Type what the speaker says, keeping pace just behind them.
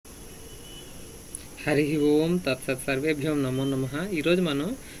హరి ఓం తత్సత్ సర్వేభ్యం నమో నమః. ఈరోజు మనం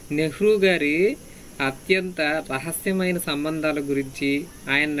నెహ్రూ గారి అత్యంత రహస్యమైన సంబంధాల గురించి,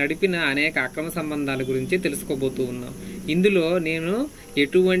 ఆయన నడిపిన అనేక అక్రమ సంబంధాల గురించి తెలుసుకోబోతూ ఉన్నాం. ఇందులో నేను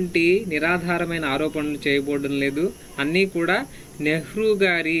ఎటువంటి నిరాధారమైన ఆరోపణలు చేయబోవడం లేదు. అన్నీ కూడా నెహ్రూ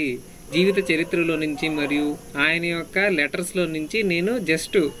గారి జీవిత చరిత్రలో నుంచి మరియు ఆయన యొక్క లెటర్స్లో నుంచి నేను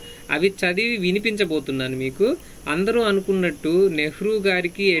జస్ట్ అవి చదివి వినిపించబోతున్నాను మీకు. అందరూ అనుకున్నట్టు నెహ్రూ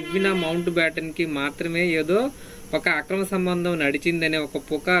గారికి ఎడ్వినా మౌంట్ బ్యాటన్కి మాత్రమే ఏదో ఒక అక్రమ సంబంధం నడిచిందనే ఒక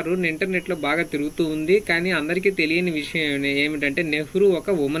పుకారు ఇంటర్నెట్లో బాగా తిరుగుతూ ఉంది. కానీ అందరికీ తెలియని విషయం ఏమిటంటే నెహ్రూ ఒక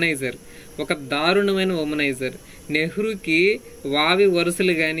ఉమనైజర్, ఒక దారుణమైన ఉమనైజర్. నెహ్రూకి వావి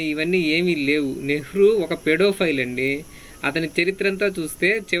వరుసలు కానీ ఇవన్నీ ఏమీ లేవు. నెహ్రూ ఒక పెడోఫైల్ అండి. అతని చరిత్ర అంతా చూస్తే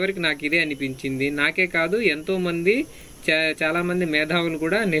చివరికి నాకు ఇదే అనిపించింది. నాకే కాదు, ఎంతో మంది చాలా మంది మేధావులు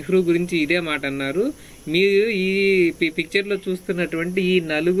కూడా నెహ్రూ గురించి ఇదే మాట అన్నారు. మీరు ఈ పిక్చర్లో చూస్తున్నటువంటి ఈ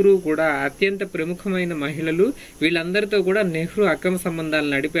నలుగురు కూడా అత్యంత ప్రముఖమైన మహిళలు. వీళ్ళందరితో కూడా నెహ్రూ అక్రమ సంబంధాలు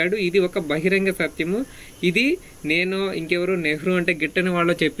నడిపాడు. ఇది ఒక బహిరంగ సత్యము. ఇది నేను ఇంకెవరో నెహ్రూ అంటే గిట్టని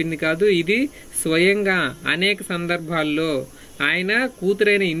వాళ్ళు చెప్పింది కాదు. ఇది స్వయంగా అనేక సందర్భాల్లో ఆయన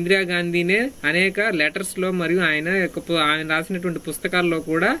కూతురైన ఇందిరాగాంధీనే అనేక లెటర్స్లో మరియు ఆయన రాసినటువంటి పుస్తకాల్లో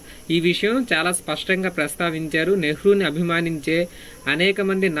కూడా ఈ విషయం చాలా స్పష్టంగా ప్రస్తావించారు. నెహ్రూని అభిమానించే అనేక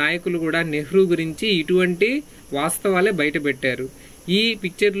మంది నాయకులు కూడా నెహ్రూ గురించి ఇటువంటి వాస్తవాలే బయటపెట్టారు. ఈ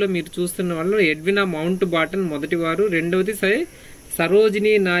పిక్చర్లో మీరు చూస్తున్న వాళ్ళు ఎడ్వినా మౌంట్ బాటన్ మొదటివారు, రెండవది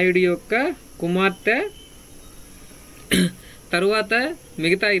సరోజినీ నాయుడు యొక్క కుమార్తె, తరువాత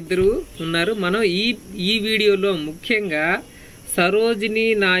మిగతా ఇద్దరు ఉన్నారు. మనం ఈ వీడియోలో ముఖ్యంగా సరోజినీ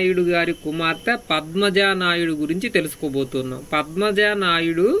నాయుడు గారి కుమార్తె పద్మజా నాయుడు గురించి తెలుసుకోబోతున్నాం. పద్మజా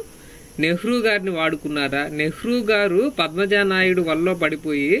నాయుడు నెహ్రూ గారిని వాడుకున్నారా? నెహ్రూ గారు పద్మజా నాయుడు వల్ల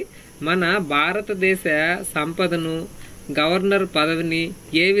పడిపోయి మన భారతదేశ సంపదను, గవర్నర్ పదవిని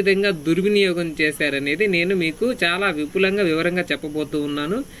ఏ విధంగా దుర్వినియోగం చేశారనేది నేను మీకు చాలా వివరంగా చెప్పబోతూ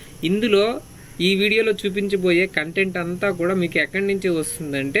ఉన్నాను. ఇందులో ఈ వీడియోలో చూపించబోయే కంటెంట్ అంతా కూడా మీకు ఎక్కడి నుంచి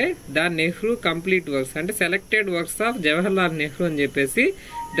వస్తుందంటే ద నెహ్రూ కంప్లీట్ వర్క్స్, అంటే selected works of Jawaharlal Nehru అని చెప్పేసి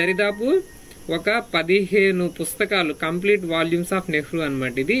దరిదాపు ఒక 15 పుస్తకాలు, కంప్లీట్ వాల్యూమ్స్ ఆఫ్ నెహ్రూ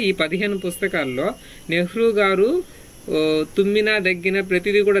అనమాట. ఇది ఈ 15 పుస్తకాల్లో నెహ్రూ గారు తుమ్మిన దగ్గిన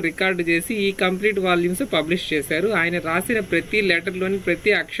ప్రతిదీ కూడా రికార్డు చేసి ఈ కంప్లీట్ వాల్యూమ్స్ పబ్లిష్ చేశారు. ఆయన రాసిన ప్రతి లెటర్లోని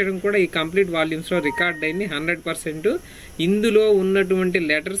ప్రతి అక్షరం కూడా ఈ కంప్లీట్ వాల్యూమ్స్లో రికార్డ్ అయింది 100%. ఇందులో ఉన్నటువంటి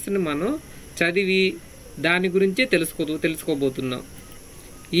లెటర్స్ని మనం చదివి దాని గురించి తెలుసుకోబోతున్నాం.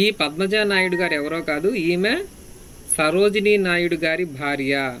 ఈ పద్మజా నాయుడు గారు ఎవరో కాదు, ఈమె సరోజినీ నాయుడు గారి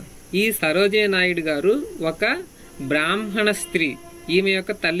భార్య. ఈ సరోజినీ నాయుడు గారు ఒక బ్రాహ్మణ స్త్రీ. ఈమె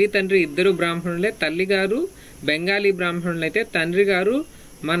యొక్క తల్లి తండ్రి ఇద్దరు బ్రాహ్మణులే. తల్లి గారు బెంగాలీ బ్రాహ్మణులు అయితే తండ్రి గారు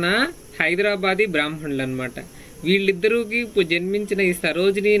మన హైదరాబాదీ బ్రాహ్మణులు అనమాట. వీళ్ళిద్దరికి జన్మించిన ఈ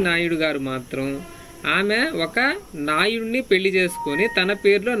సరోజినీ నాయుడు గారు మాత్రం ఆమె ఒక నాయుడిని పెళ్లి చేసుకుని తన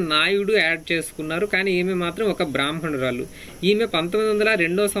పేరులో నాయుడు యాడ్ చేసుకున్నారు. కానీ ఈమె మాత్రం ఒక బ్రాహ్మణురాలు. ఈమె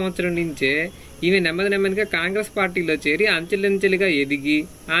 1902 సంవత్సరం నుంచే ఈమె నెమ్మదిగా కాంగ్రెస్ పార్టీలో చేరి అంచెలంచెలుగా ఎదిగి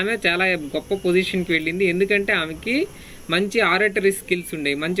ఆమె చాలా గొప్ప పొజిషన్కి వెళ్ళింది. ఎందుకంటే ఆమెకి మంచి ఆరేటరీ స్కిల్స్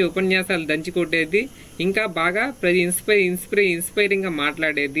ఉండేవి, మంచి ఉపన్యాసాలు దంచికొట్టేది, ఇంకా బాగా ఇన్స్పైరింగ్గా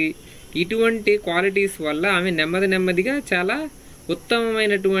మాట్లాడేది. ఇటువంటి క్వాలిటీస్ వల్ల ఆమె నెమ్మదిగా చాలా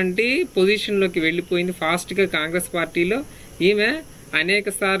ఉత్తమమైనటువంటి పొజిషన్లోకి వెళ్ళిపోయింది ఫాస్ట్గా కాంగ్రెస్ పార్టీలో. ఈమె అనేక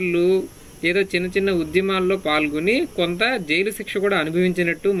సార్లు ఏదో చిన్న ఉద్యమాల్లో పాల్గొని కొంత జైలు శిక్ష కూడా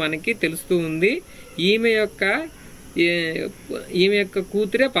అనుభవించినట్టు మనకి తెలుస్తూ ఉంది. ఈమె యొక్క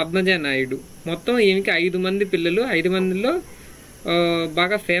కూతురే పద్మజా నాయుడు. మొత్తం ఈమెకి 5 మంది పిల్లలు. 5 మందిలో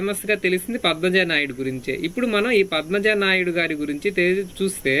బాగా ఫేమస్గా తెలిసింది పద్మజా నాయుడు గురించే. ఇప్పుడు మనం ఈ పద్మజా నాయుడు గారి గురించి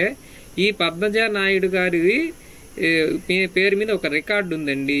చూస్తే ఈ పద్మజా నాయుడు గారి పేరు మీద ఒక రికార్డు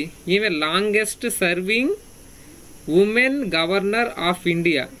ఉందండి. ఈమె longest serving women governor of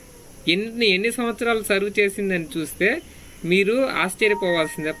India. ఎన్ని సంవత్సరాలు సర్వ్ చేసిందని చూస్తే మీరు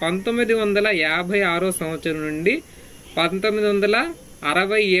ఆశ్చర్యపోవాల్సిందే. 1956 సంవత్సరం నుండి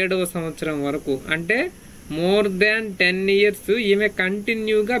 1967 సంవత్సరం వరకు, అంటే మోర్ దాన్ 10 years ఈమె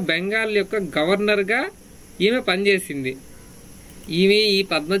కంటిన్యూగా బెంగాల్ యొక్క గవర్నర్గా ఈమె పనిచేసింది. ఈ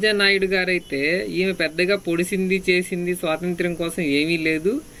పద్మజా నాయుడు గారైతే ఈమె పెద్దగా పొడిసింది చేసింది స్వాతంత్ర్యం కోసం ఏమీ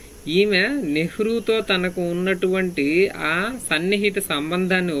లేదు. ఈమె నెహ్రూతో తనకు ఉన్నటువంటి ఆ సన్నిహిత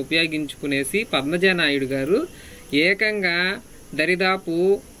సంబంధాన్ని ఉపయోగించుకునేసి పద్మజా నాయుడు గారు ఏకంగా దరిదాపు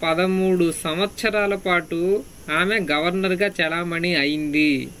 13 సంవత్సరాల పాటు ఆమె గవర్నర్గా చలామణి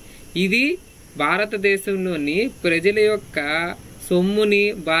అయింది. ఇది భారతదేశంలోని ప్రజల యొక్క సొమ్ముని,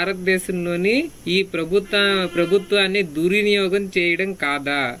 భారతదేశంలోని ఈ ప్రభుత్వాన్ని దుర్వినియోగం చేయడం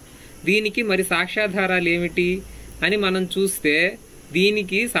కాదా? దీనికి మరి సాక్ష్యాధారాలు ఏమిటి అని మనం చూస్తే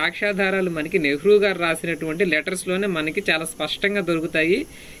దీనికి సాక్ష్యాధారాలు మనకి నెహ్రూ గారు రాసినటువంటి లెటర్స్లోనే మనకి చాలా స్పష్టంగా దొరుకుతాయి.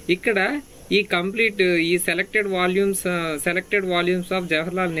 ఇక్కడ ఈ కంప్లీట్ ఈ selected volumes of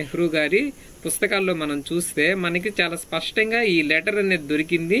Jawaharlal Nehru గారి పుస్తకాల్లో మనం చూస్తే మనకి చాలా స్పష్టంగా ఈ లెటర్ అనేది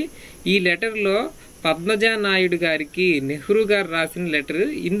దొరికింది. ఈ లెటర్లో పద్మజా నాయుడు గారికి నెహ్రూ గారు రాసిన లెటర్.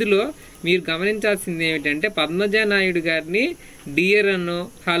 ఇందులో మీరు గమనించాల్సింది ఏమిటంటే పద్మజా నాయుడు గారిని డియర్ అనో,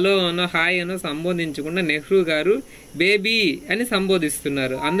 హలో అనో, హాయ్ అనో సంబోధించకుండా నెహ్రూ గారు బేబీ అని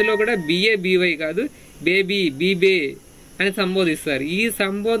సంబోధిస్తున్నారు. అందులో కూడా బిఏ బీవై కాదు, బేబీ బీబే అని సంబోధిస్తారు. ఈ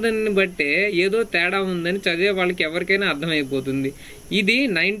సంబోధనని బట్టే ఏదో తేడా ఉందని చదివే వాళ్ళకి ఎవరికైనా అర్థమైపోతుంది. ఇది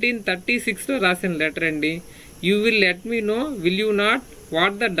 1936లో రాసిన లెటర్ అండి. You will let me no, will you not,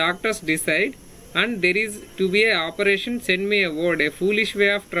 what the doctors decide, and there is to be a operation, send me a word, a foolish way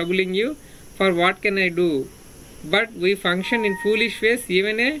of troubling you, for what can I do, but we function in foolish ways,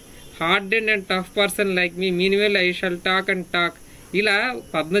 even a hardened and tough person like me, meanwhile I shall talk and talk. ఇలా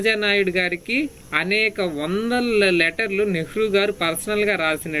పద్మజా నాయుడు గారికి అనేక వందల లెటర్లు నెహ్రూ గారు పర్సనల్గా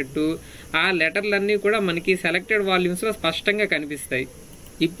రాసినట్టు ఆ లెటర్లన్నీ కూడా మనకి సెలెక్టెడ్ వాల్యూమ్స్లో స్పష్టంగా కనిపిస్తాయి.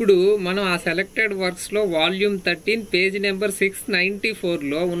 ఇప్పుడు మనం ఆ సెలెక్టెడ్ వర్క్స్లో వాల్యూమ్ 13 పేజ్ నెంబర్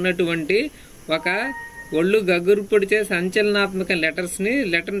 694లో ఉన్నటువంటి ఒక ఒళ్ళు గగురు పొడిచే సంచలనాత్మక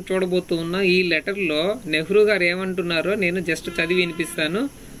లెటర్ని చూడబోతూ ఉన్నాం. ఈ లెటర్లో నెహ్రూ గారు ఏమంటున్నారో నేను జస్ట్ చదివి వినిపిస్తాను.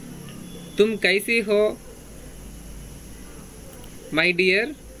 తుమ్ కైసీ హో మై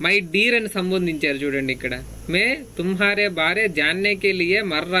డియర్ అని సంబోధించారు చూడండి. ఇక్కడ మే తుమ్హారే బారే జాన్నేకే లియే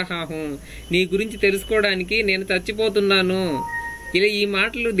మర్ రహా హూ, నీ గురించి తెలుసుకోవడానికి నేను చచ్చిపోతున్నాను. ఇలా ఈ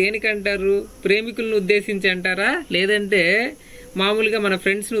మాటలు దేనికంటారు? ప్రేమికులను ఉద్దేశించి అంటారా, లేదంటే మామూలుగా మన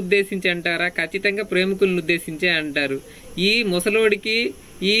ఫ్రెండ్స్ని ఉద్దేశించి అంటారా? ఖచ్చితంగా ప్రేమికులను ఉద్దేశించే అంటారు. ఈ ముసలోడికి,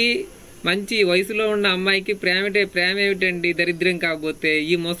 ఈ మంచి వయసులో ఉన్న అమ్మాయికి ప్రేమ ఏమిటండి దరిద్రం కాకపోతే?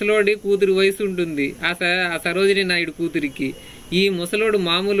 ఈ ముసలోడి కూతురు వయసు ఉంటుంది ఆ సరోజిని నాయుడు కూతురికి. ఈ ముసలోడు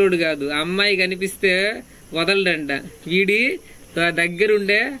మామూలోడు కాదు, అమ్మాయి కనిపిస్తే వదలడంట. వీడి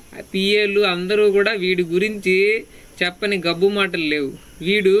దగ్గరుండే పిఏలు అందరూ కూడా వీడి గురించి చెప్పని గబ్బు మాటలు లేవు.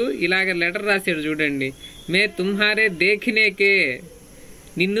 వీడు ఇలాగ లెటర్ రాశాడు చూడండి. మే తుమ్హారే దేఖినేకే,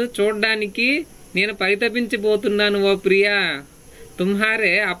 నిన్ను చూడ్డానికి నేను పరితపించబోతున్నాను ఓ ప్రియా.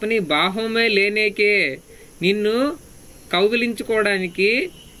 తుమ్హారే అపని బాహోమే లేనేకే, నిన్ను కౌగిలించుకోవడానికి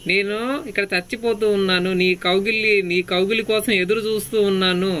నేను ఇక్కడ చచ్చిపోతూ ఉన్నాను. నీ కౌగిలి కోసం ఎదురు చూస్తూ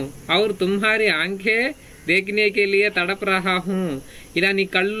ఉన్నాను. ఔర్ తుమ్హారి ఆంఖే దేఖినేకే లియే తడప రహా హూ, ఇలా నీ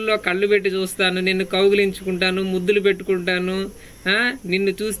కళ్ళులో కళ్ళు పెట్టి చూస్తాను, నిన్ను కౌగిలించుకుంటాను, ముద్దులు పెట్టుకుంటాను,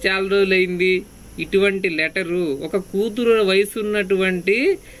 నిన్ను చూసి చాలా రోజులైంది. ఇటువంటి లెటరు ఒక కూతురు వయసు ఉన్నటువంటి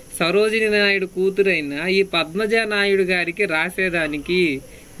సరోజిని నాయుడు కూతురైన ఈ పద్మజా నాయుడు గారికి రాసేదానికి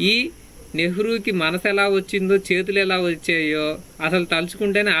ఈ నెహ్రూకి మనసు ఎలా వచ్చిందో, చేతులు ఎలా వచ్చాయో అసలు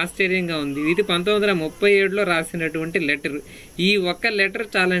తలుచుకుంటేనే ఆశ్చర్యంగా ఉంది. ఇది 1937లో రాసినటువంటి లెటర్. ఈ ఒక్క లెటర్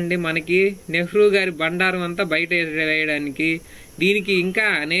చాలండి మనకి నెహ్రూ గారి బండారం అంతా బయట వేయడానికి. దీనికి ఇంకా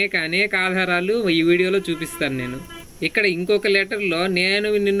అనేక ఆధారాలు ఈ వీడియోలో చూపిస్తాను నేను. ఇక్కడ ఇంకొక లెటర్లో నేను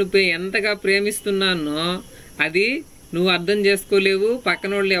నిన్ను ఎంతగా ప్రేమిస్తున్నానో అది నువ్వు అర్థం చేసుకోలేవు,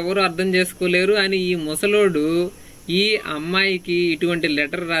 పక్కన వాళ్ళు ఎవరు అర్థం చేసుకోలేరు అని ఈ ముసలోడు ఈ అమ్మాయికి ఇటువంటి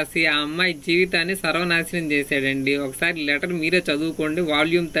లెటర్ రాసి ఆ అమ్మాయి జీవితాన్ని సర్వనాశనం చేశాడండి. ఒకసారి లెటర్ మీరే చదువుకోండి.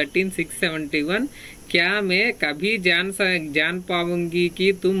 వాల్యూమ్ 13 671. క్యా మే కభీ జాన్ పావుంగి కి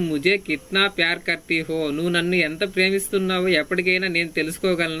తుమ్ ముజే కిత్నా ప్యార్ కర్తీ హో, నువ్వు నన్ను ఎంత ప్రేమిస్తున్నావో ఎప్పటికైనా నేను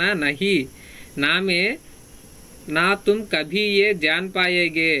తెలుసుకోగలనా? నహి నామే నా తుమ్ కభీ ఏ జాన్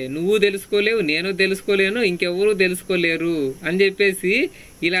పాయేగే, నువ్వు తెలుసుకోలేవు, నేను తెలుసుకోలేను, ఇంకెవరూ తెలుసుకోలేరు అని చెప్పేసి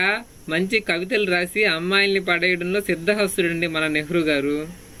ఇలా మంచి కవితలు రాసి అమ్మాయిల్ని పడేయడంలో సిద్ధహస్తుడండి మన నెహ్రూ గారు.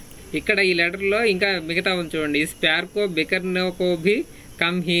 ఇక్కడ ఈ లెటర్లో ఇంకా మిగతా చూడండి. Is Pyaar co బికర్నో co Bhi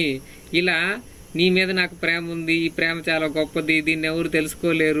come he, ఇలా నీ మీద నాకు ప్రేమ ఉంది, ఈ ప్రేమ చాలా గొప్పది, దీన్ని ఎవరు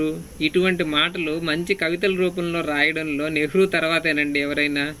తెలుసుకోలేరు. ఇటువంటి మాటలు మంచి కవితల రూపంలో రాయడంలో నెహ్రూ తర్వాతేనండి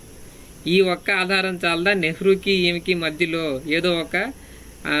ఎవరైనా. ఈ ఒక్క ఆధారం చాలదా నెహ్రూకి ఈమెకి మధ్యలో ఏదో ఒక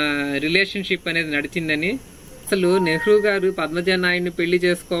రిలేషన్షిప్ అనేది నడిచిందని? అసలు నెహ్రూ గారు పద్మజా నాయుడిని పెళ్లి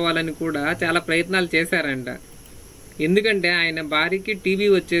చేసుకోవాలని కూడా చాలా ప్రయత్నాలు చేశారంట. ఎందుకంటే ఆయన భార్యకి టీబీ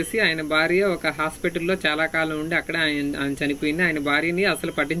వచ్చేసి ఆయన భార్య ఒక హాస్పిటల్లో చాలా కాలం ఉండి అక్కడ ఆయన చనిపోయింది. ఆయన భార్యని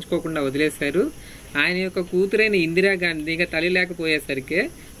అసలు పట్టించుకోకుండా వదిలేశారు. ఆయన యొక్క కూతురైన ఇందిరాగాంధీ ఇంకా తల్లి లేకపోయేసరికి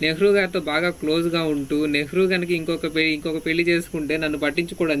నెహ్రూ గారితో బాగా క్లోజ్గా ఉంటూ నెహ్రూ కనుక ఇంకొక పెళ్లి చేసుకుంటే నన్ను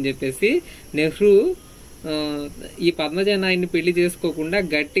పట్టించుకోడని చెప్పేసి నెహ్రూ ఈ పద్మజా నాయుడిని పెళ్లి చేసుకోకుండా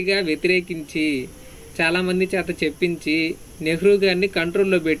గట్టిగా వ్యతిరేకించి చాలా మంది చేత చెప్పించి నెహ్రూ గారిని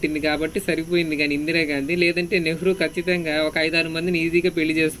కంట్రోల్లో పెట్టింది కాబట్టి సరిపోయింది. కానీ ఇందిరాగాంధీ లేదంటే నెహ్రూ ఖచ్చితంగా ఒక 5-6 మందిని ఈజీగా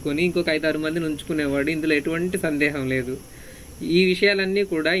పెళ్లి చేసుకుని ఇంకొక 5-6 మందిని ఉంచుకునేవాడు. ఇందులో ఎటువంటి సందేహం లేదు. ఈ విషయాలన్నీ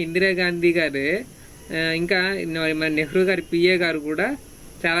కూడా ఇందిరాగాంధీ గారే ఇంకా నెహ్రూ గారి పిఏ గారు కూడా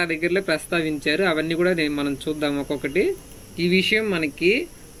చాలా దగ్గరలో ప్రస్తావించారు. అవన్నీ కూడా మనం చూద్దాం ఒక్కొక్కటి. ఈ విషయం మనకి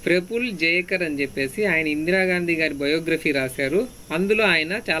ప్రఫుల్ జయకర్ అని చెప్పేసి ఆయన ఇందిరాగాంధీ గారి బయోగ్రఫీ రాశారు. అందులో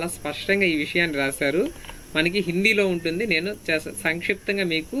ఆయన చాలా స్పష్టంగా ఈ విషయాన్ని రాశారు. మనకి హిందీలో ఉంటుంది, నేను సంక్షిప్తంగా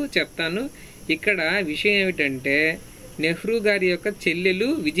మీకు చెప్తాను. ఇక్కడ విషయం ఏమిటంటే నెహ్రూ గారి యొక్క చెల్లెలు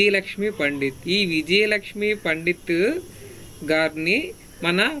విజయలక్ష్మి పండిత్. ఈ విజయలక్ష్మి పండిత్ గారిని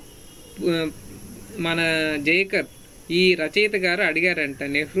మన జయకర్ ఈ రచయిత గారు అడిగారంట,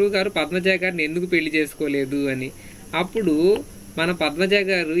 నెహ్రూ గారు పద్మజ గారిని ఎందుకు పెళ్లి చేసుకోలేదు అని. అప్పుడు మన పద్మజ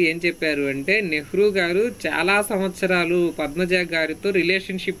గారు ఏం చెప్పారు అంటే, నెహ్రూ గారు చాలా సంవత్సరాలు పద్మజ గారితో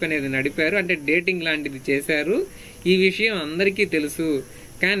రిలేషన్షిప్ అనేది నడిపారు, అంటే డేటింగ్ లాంటిది చేశారు. ఈ విషయం అందరికీ తెలుసు.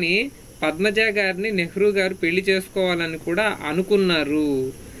 కానీ పద్మజ గారిని నెహ్రూ గారు పెళ్లి చేసుకోవాలని కూడా అనుకున్నారు,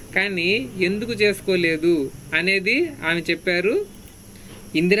 కానీ ఎందుకు చేసుకోలేదు అనేది ఆమె చెప్పారు.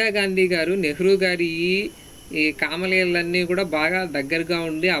 ఇందిరాగాంధీ గారు నెహ్రూ గారి ఈ కామలీలన్నీ కూడా బాగా దగ్గరగా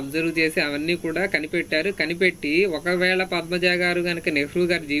ఉండి అబ్జర్వ్ చేసి అవన్నీ కూడా కనిపెట్టి ఒకవేళ పద్మజ గారు కనుక నెహ్రూ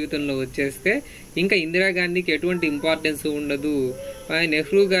గారి జీవితంలో వచ్చేస్తే ఇంకా ఇందిరాగాంధీకి ఎటువంటి ఇంపార్టెన్స్ ఉండదు.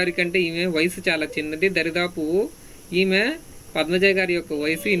 నెహ్రూ గారి కంటే ఈమె వయసు చాలా చిన్నది, దరిదాపు ఈమె పద్మజ గారి యొక్క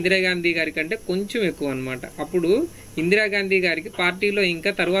వయసు ఇందిరాగాంధీ గారి కంటే కొంచెం ఎక్కువ అన్నమాట. అప్పుడు ఇందిరాగాంధీ గారికి పార్టీలో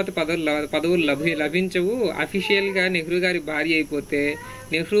ఇంకా తర్వాత పదవులు లభించవు. అఫీషియల్ గా నెహ్రూ గారి భార్య అయిపోతే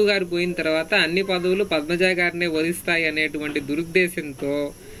నెహ్రూ గారు పోయిన తర్వాత అన్ని పదవులు పద్మజ గారినే వరిస్తాయి అనేటువంటి దురుద్దేశంతో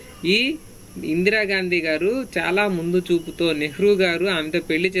ఈ ఇందిరాగాంధీ గారు చాలా ముందు చూపుతో నెహ్రూ గారు ఆమెతో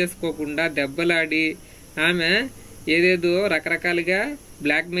పెళ్లి చేసుకోకుండా దెబ్బలాడి ఆమె ఏదేదో రకరకాలుగా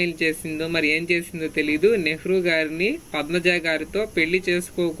బ్లాక్మెయిల్ చేసిందో మరి ఏం చేసిందో తెలీదు, నెహ్రూ గారిని పద్మజ గారితో పెళ్లి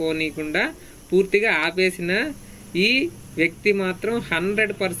చేసుకోకోనీయకుండా పూర్తిగా ఆపేసిన ఈ వ్యక్తి మాత్రం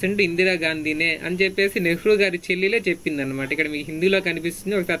 100% ఇందిరాగాంధీనే అని చెప్పేసి నెహ్రూ గారి చెల్లిలే చెప్పింది అనమాట. ఇక్కడ మీకు హిందీలో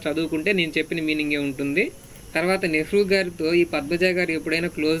కనిపిస్తుంది, ఒకసారి చదువుకుంటే నేను చెప్పిన మీనింగే ఉంటుంది. తర్వాత నెహ్రూ గారితో ఈ పద్మజ గారు ఎప్పుడైనా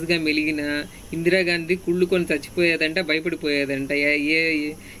క్లోజ్ గా మెలిగిన ఇందిరాగాంధీ కుళ్ళుకొని చచ్చిపోయేదంట, భయపడిపోయేదంట.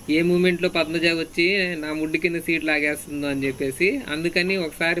 ఏ మూమెంట్ లో పద్మజ వచ్చి నా ముడ్డు కింద సీట్ లాగేస్తుందో అని చెప్పేసి. అందుకని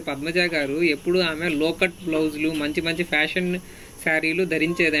ఒకసారి పద్మజ గారు ఎప్పుడు ఆమె లోకట్ బ్లౌజులు మంచి మంచి ఫ్యాషన్ శారీలు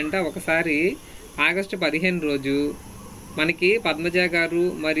ధరించేదంట. ఒకసారి ఆగస్టు 15 రోజు మనకి పద్మజ గారు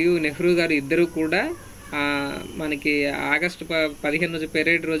మరియు నెహ్రూ గారు ఇద్దరు కూడా మనకి ఆగస్టు 15 రోజు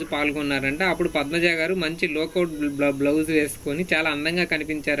పెరేడ్ రోజు పాల్గొన్నారంట. అప్పుడు పద్మజ గారు మంచి లోకౌట్ బ్లౌజ్ వేసుకొని చాలా అందంగా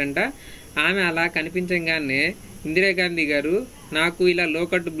కనిపించారంట. ఆమె అలా కనిపించగానే ఇందిరాగాంధీ గారు, నాకు ఇలా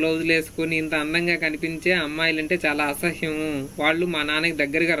లోకట్ బ్లౌజులు వేసుకొని ఇంత అందంగా కనిపించే అమ్మాయిలంటే చాలా అసహ్యము, వాళ్ళు మా నాన్నకి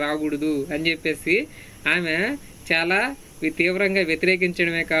దగ్గరగా రాకూడదు అని చెప్పేసి ఆమె చాలా తీవ్రంగా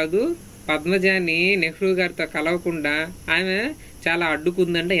వ్యతిరేకించడమే కాదు, పద్మజాని నెహ్రూ గారితో కలవకుండా ఆమె చాలా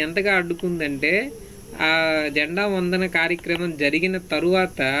అడ్డుకుందంటే. ఎంతగా అడ్డుకుందంటే ఆ జెండా వందన కార్యక్రమం జరిగిన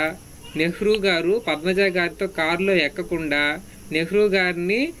తరువాత నెహ్రూ గారు పద్మజ గారితో కారులో ఎక్కకుండా నెహ్రూ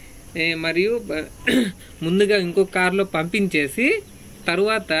గారిని మరియు ముందుగా ఇంకొక కారులో పంపించేసి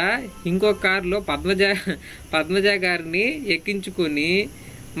తరువాత ఇంకొక కారులో పద్మజ గారిని ఎక్కించుకొని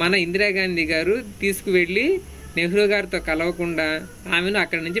మన ఇందిరాగాంధీ గారు తీసుకువెళ్ళి నెహ్రూ గారితో కలవకుండా ఆమెను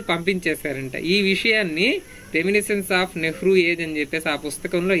అక్కడి నుంచి పంపించేశారంట. ఈ విషయాన్ని రెమినిసెన్స్ ఆఫ్ నెహ్రూ ఏజ్ అని చెప్పేసి ఆ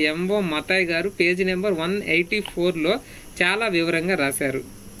పుస్తకంలో ఎంఓ మతాయ్ గారు పేజీ నెంబర్ 184లో చాలా వివరంగా రాశారు.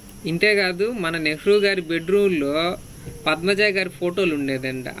 ఇంతేకాదు మన నెహ్రూ గారి బెడ్రూమ్లో పద్మజ గారి ఫోటోలు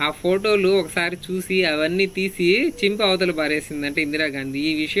ఉండేదంట. ఆ ఫోటోలు ఒకసారి చూసి అవన్నీ తీసి చింపి అవతల పారేసిందంట ఇందిరాగాంధీ.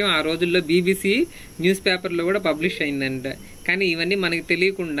 ఈ విషయం ఆ రోజుల్లో BBC న్యూస్ పేపర్లో కూడా పబ్లిష్ అయిందంట. కానీ ఇవన్నీ మనకి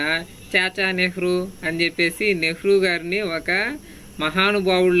తెలియకుండా చాచా నెహ్రూ అని చెప్పేసి నెహ్రూ గారిని ఒక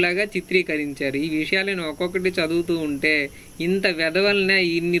మహానుభావుల్లాగా చిత్రీకరించారు. ఈ విషయాలను ఒక్కొక్కటి చదువుతూ ఉంటే ఇంత వెధవలనే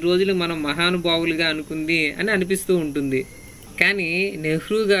ఇన్ని రోజులు మనం మహానుభావులుగా అనుకుంది అని అనిపిస్తూ ఉంటుంది. కానీ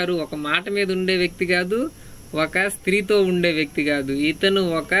నెహ్రూ గారు ఒక మాట మీద ఉండే వ్యక్తి కాదు, ఒక స్త్రీతో ఉండే వ్యక్తి కాదు. ఇతను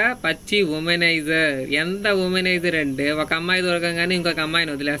ఒక పచ్చి ఉమెనైజర్. ఎంత ఉమెనైజర్ అంటే ఒక అమ్మాయి దొరకగానే ఇంకొక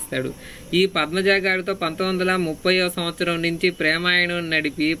అమ్మాయిని వదిలేస్తాడు. ఈ పద్మజ గారితో 1930వ సంవత్సరం నుంచి ప్రేమాయణం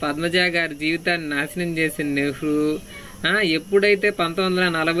నడిపి పద్మజ గారి జీవితాన్ని నాశనం చేసిన నెహ్రూ ఎప్పుడైతే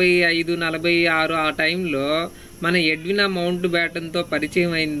 1945-46 ఆ టైంలో మన ఎడ్వినా మౌంట్ బ్యాటన్తో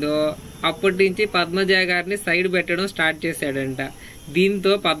పరిచయం అయిందో అప్పటి నుంచి పద్మజ గారిని సైడ్ పెట్టడం స్టార్ట్ చేశాడంట.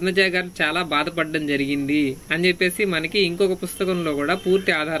 దీంతో పద్మజ గారు చాలా బాధపడడం జరిగింది అని చెప్పేసి మనకి ఇంకొక పుస్తకంలో కూడా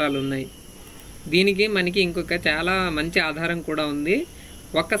పూర్తి ఆధారాలు ఉన్నాయి. దీనికి మనకి ఇంకొక చాలా మంచి ఆధారం కూడా ఉంది.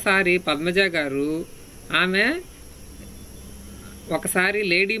 ఒక్కసారి పద్మజ గారు ఆమె ఒకసారి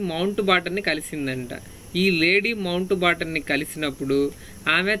లేడీ మౌంట్ బాటన్ని కలిసిందంట. ఈ లేడీ మౌంట్ బాటన్ని కలిసినప్పుడు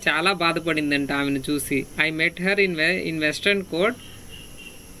ఆమె చాలా బాధపడిందంట ఆమెను చూసి. I met her in western court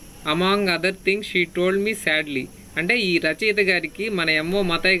among other things she told me sadly. అంటే ఈ రచయిత గారికి మన ఎంఓ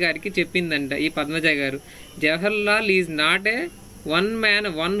మతయ్య గారికి చెప్పిందంట ఈ పద్మజ గారు, Jawaharlal is not a one man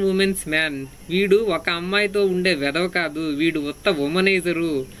one women's man, వీడు ఒక అమ్మాయితో ఉండే వెధవ కాదు, వీడు ఉత్త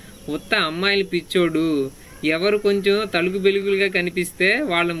ఉమనైజరు, ఉత్త అమ్మాయిలు పిచ్చోడు, ఎవరు కొంచెం తలుగు బెలుగులుగా కనిపిస్తే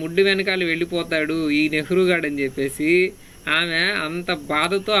వాళ్ళ ముడ్డు వెనకాల వెళ్ళిపోతాడు ఈ నెహ్రూ గాడు అని చెప్పేసి ఆమె అంత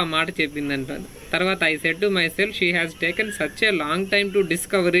బాధతో ఆ మాట చెప్పిందంట. తర్వాత I said to my self she has taken such a long time to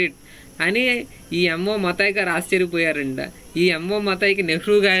discover it అని ఈ ఎంఓ మతయ్య గారు ఆశ్చర్యపోయారంట. ఈ ఎంఓ మతయ్యకి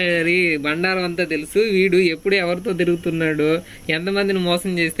నెహ్రూ గారి బండారం అంతా తెలుసు, వీడు ఎప్పుడు ఎవరితో తిరుగుతున్నాడో, ఎంతమందిని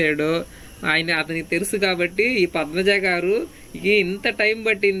మోసం చేశాడో అతనికి తెలుసు. కాబట్టి ఈ పద్మజ గారు ఇంత టైం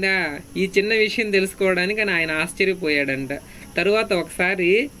పట్టిందా ఈ చిన్న విషయం తెలుసుకోవడానికి అని ఆయన ఆశ్చర్యపోయాడంట. తరువాత ఒకసారి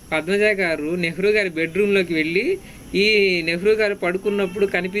పద్మజ గారు నెహ్రూ గారి బెడ్రూమ్లోకి వెళ్ళి ఈ నెహ్రూ గారు పడుకున్నప్పుడు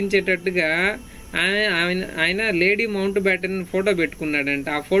కనిపించేటట్టుగా ఆయన లేడీ మౌంట్ బ్యాటన్ ఫోటో పెట్టుకున్నాడంట.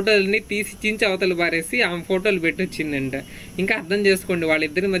 ఆ ఫోటోలని తీసి చించి అవతల పారేసి ఆమె ఫోటోలు పెట్టొచ్చిందంట. ఇంకా అర్థం చేసుకోండి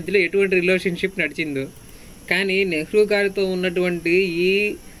వాళ్ళిద్దరి మధ్యలో ఎటువంటి రిలేషన్షిప్ నడిచిందో. కానీ నెహ్రూ గారితో ఉన్నటువంటి ఈ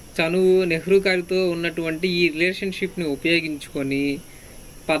చనువు, నెహ్రూ గారితో ఉన్నటువంటి ఈ రిలేషన్షిప్ని ఉపయోగించుకొని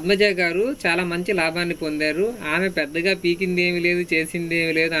పద్మజ గారు చాలా మంచి లాభాన్ని పొందారు. ఆమె పెద్దగా పీకింది ఏమీ లేదు, చేసింది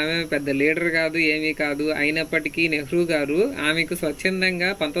ఏమీ లేదు, ఆమె పెద్ద లీడర్ కాదు, ఏమీ కాదు. అయినప్పటికీ నెహ్రూ గారు ఆమెకు స్వచ్ఛందంగా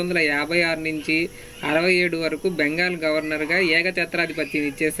 1956 నుంచి 67 వరకు బెంగాల్ గవర్నర్గా ఏకఛత్రాధిపత్యం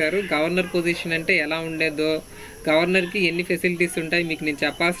ఇచ్చేశారు. గవర్నర్ పొజిషన్ అంటే ఎలా ఉండేదో, గవర్నర్కి ఎన్ని ఫెసిలిటీస్ ఉంటాయి మీకు నేను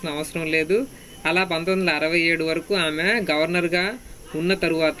చెప్పాల్సిన అవసరం లేదు. అలా 1967 వరకు ఆమె గవర్నర్గా ఉన్న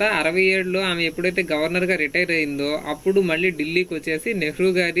తరువాత 67లో ఆమె ఎప్పుడైతే గవర్నర్గా రిటైర్ అయిందో అప్పుడు మళ్ళీ ఢిల్లీకి వచ్చేసి నెహ్రూ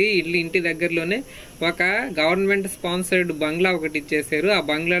గారి ఇంటి దగ్గరలోనే ఒక గవర్నమెంట్ స్పాన్సర్డ్ బంగ్లా ఒకటి ఇచ్చేసారు. ఆ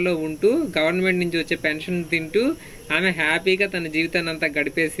బంగ్లాలో ఉంటూ గవర్నమెంట్ నుంచి వచ్చే పెన్షన్ తింటూ ఆమె హ్యాపీగా తన జీవితాన్ని అంతా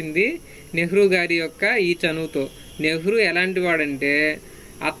గడిపేసింది నెహ్రూ గారి యొక్క ఈ చనువుతో. నెహ్రూ ఎలాంటి వాడంటే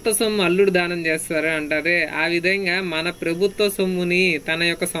అత్త సొమ్ము అల్లుడు దానం చేస్తారు అంటారే, ఆ విధంగా మన ప్రభుత్వ సొమ్ముని తన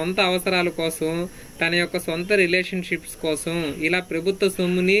యొక్క సొంత అవసరాల కోసం, తన యొక్క సొంత రిలేషన్షిప్స్ కోసం ఇలా ప్రభుత్వ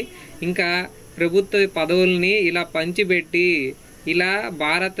సొమ్ముని ఇంకా ప్రభుత్వ పదవుల్ని ఇలా పంచిపెట్టి ఇలా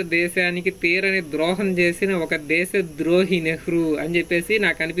భారతదేశానికి తీరని ద్రోహం చేసిన ఒక దేశ ద్రోహి నెహ్రూ అని చెప్పేసి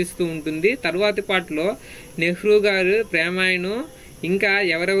నాకు అనిపిస్తూ ఉంటుంది. తరువాతి పాటలో నెహ్రూ గారు ప్రేమాయణం ఇంకా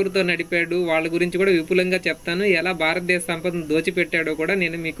ఎవరెవరితో నడిపాడు వాళ్ళ గురించి కూడా విపులంగా చెప్తాను. ఎలా భారతదేశ సంపదను దోచిపెట్టాడో కూడా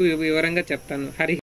నేను మీకు వివరంగా చెప్తాను. హరి